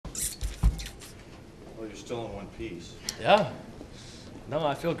still in one piece. Yeah. No,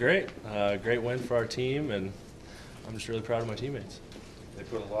 I feel great. Great win for our team, and I'm just really proud of my teammates. They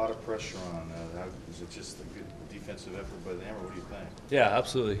put a lot of pressure on. Is it just a good defensive effort by them, or what do you think? Yeah,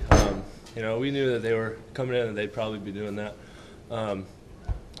 absolutely. You know, we knew that they were coming in and they'd probably be doing that.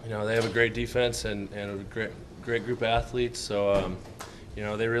 You know, they have a great defense and a great group of athletes. So, you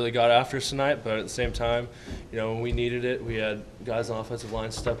know, they really got after us tonight. But at the same time, you know, when we needed it, we had guys on the offensive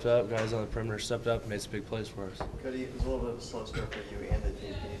line stepped up, guys on the perimeter stepped up, and made some big plays for us. Cody, it was a little bit of a slow start for you and the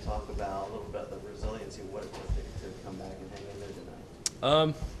team. Can you talk about a little bit the resiliency, what it took to come back and hang in there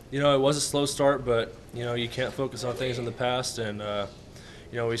tonight? You know, it was a slow start, but, you know, you can't focus on things in the past. And,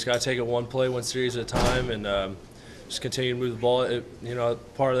 you know, we just got to take it one play, one series at a time, and just continue to move the ball. You know,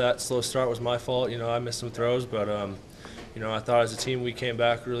 part of that slow start was my fault. You know, I missed some throws, but, you know, I thought as a team we came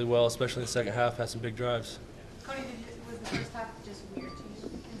back really well, especially in the second half, had some big drives. Cody, was the first half just weird to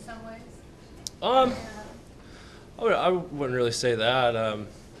you in some ways? I wouldn't really say that.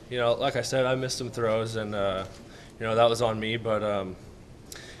 You know, like I said, I missed some throws, and, you know, that was on me, but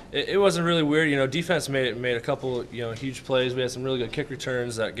it wasn't really weird. You know, defense made a couple, you know, huge plays. We had some really good kick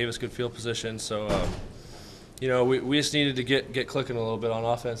returns that gave us good field position. So, you know, we just needed to get clicking a little bit on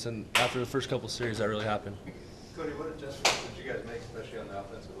offense, and after the first couple of series, that really happened. Cody, what adjustments did you guys make, especially on the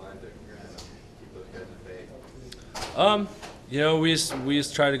offensive line, to kind of keep those guys at bay? You know, we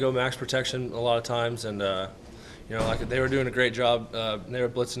just tried to go max protection a lot of times, and you know, like they were doing a great job. They were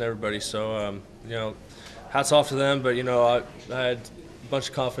blitzing everybody, so you know, hats off to them. But you know, I had a bunch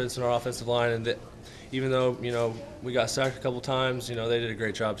of confidence in our offensive line, and even though you know we got sacked a couple times, you know, they did a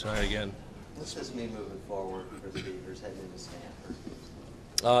great job tonight again. What's this mean moving forward for the Beavers heading into Stanford?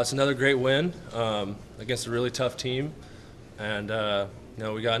 It's another great win against a really tough team, and you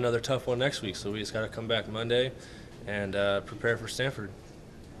know, we got another tough one next week. So we just got to come back Monday and prepare for Stanford.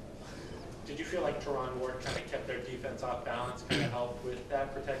 Did you feel like Teron Ward kind of kept their defense off balance, kind of helped with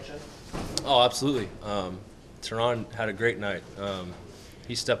that protection? Oh, absolutely. Teron had a great night.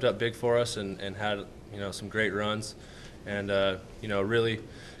 He stepped up big for us and had, you know, some great runs, and you know, really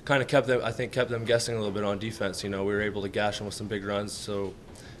kind of kept them guessing a little bit on defense. You know, we were able to gash them with some big runs, so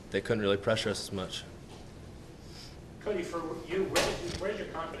they couldn't really pressure us as much. Cody, for you, where does your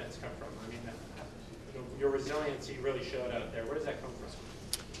confidence come from? I mean, you know, your resiliency really showed out there. Where does that come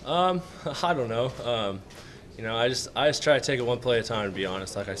from? I don't know. You know, I just try to take it one play at a time, to be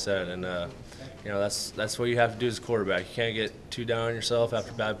honest, like I said, and you know, that's what you have to do as a quarterback. You can't get too down on yourself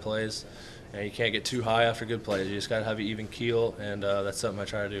after bad plays, and you can't get ttoo high after good plays. You just got to have an even keel, and that's something I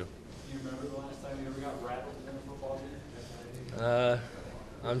try to do. Do you remember the last time you ever got rattled in a football game?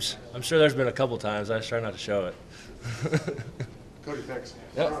 I'm sure there's been a couple times. I just try not to show it. Cody, thanks.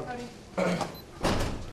 Yep. Cody.